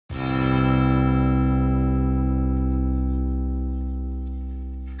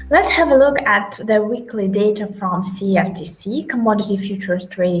Let's have a look at the weekly data from CFTC, Commodity Futures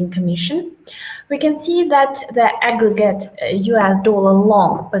Trading Commission. We can see that the aggregate US dollar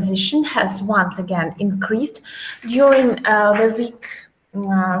long position has once again increased during the week,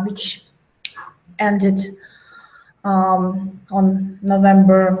 which ended on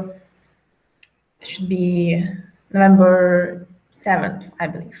November 7th, I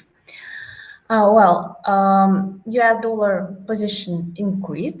believe. US dollar position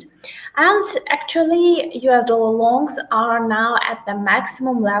increased, and actually US dollar longs are now at the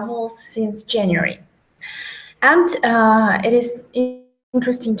maximum levels since January. And it is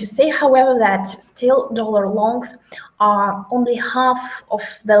interesting to say, however, that still dollar longs are only half of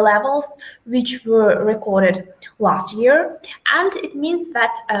the levels which were recorded last year, and it means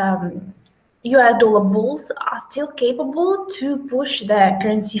that US dollar bulls are still capable to push the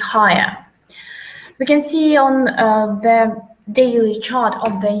currency higher. We can see on the daily chart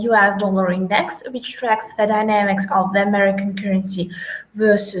of the US dollar index, which tracks the dynamics of the American currency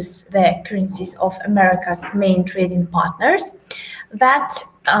versus the currencies of America's main trading partners, that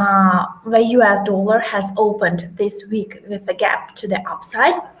the US dollar has opened this week with a gap to the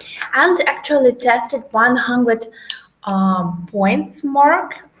upside and actually tested 100 points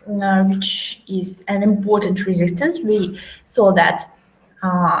mark, which is an important resistance. We saw that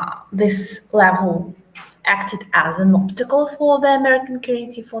this level acted as an obstacle for the American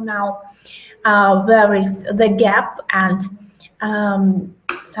currency for now. There is the gap, and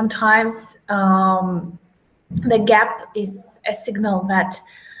sometimes the gap is a signal that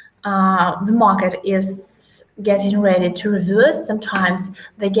the market is getting ready to reverse. Sometimes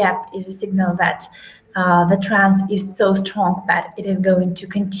the gap is a signal that the trend is so strong that it is going to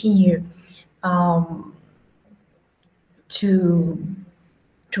continue to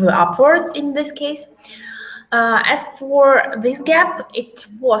upwards in this case. As for this gap, it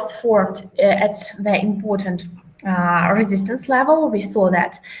was formed at the important resistance level. We saw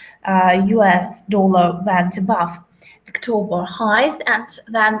that US dollar went above October highs, and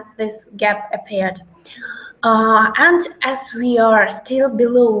then this gap appeared. And as we are still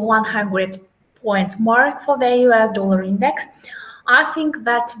below 100 points mark for the US dollar index, I think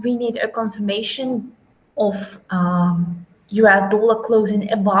that we need a confirmation of US dollar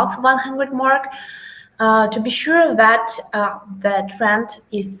closing above 100 mark to be sure that the trend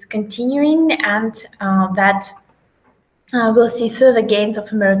is continuing and that we'll see further gains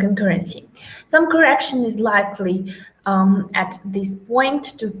of American currency. Some correction is likely at this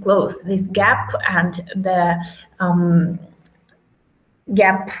point to close this gap, and the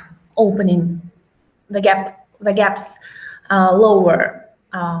gap opening, the gap's lower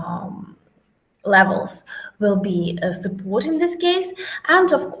levels will be a support in this case.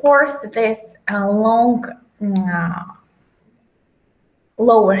 And of course, this long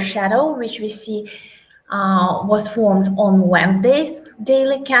lower shadow, which we see was formed on Wednesday's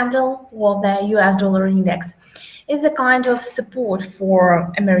daily candle for the US dollar index, is a kind of support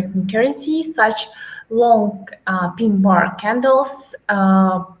for American currency. Such long pin bar candles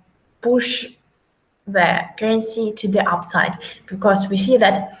push the currency to the upside, because we see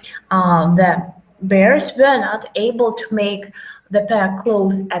that the bears were not able to make the pair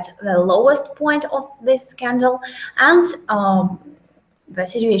close at the lowest point of this candle, and the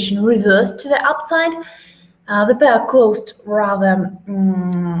situation reversed to the upside. The pair closed rather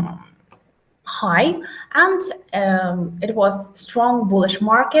high, and it was strong bullish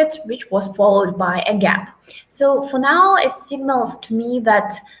market, which was followed by a gap. So for now, it signals to me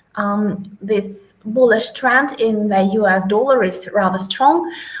that this bullish trend in the US dollar is rather strong,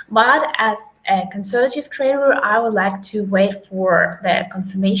 but as a conservative trader, I would like to wait for the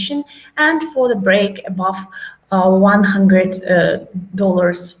confirmation and for the break above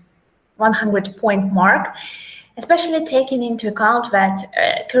 $100 point mark, especially taking into account that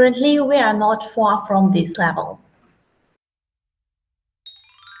currently we are not far from this level.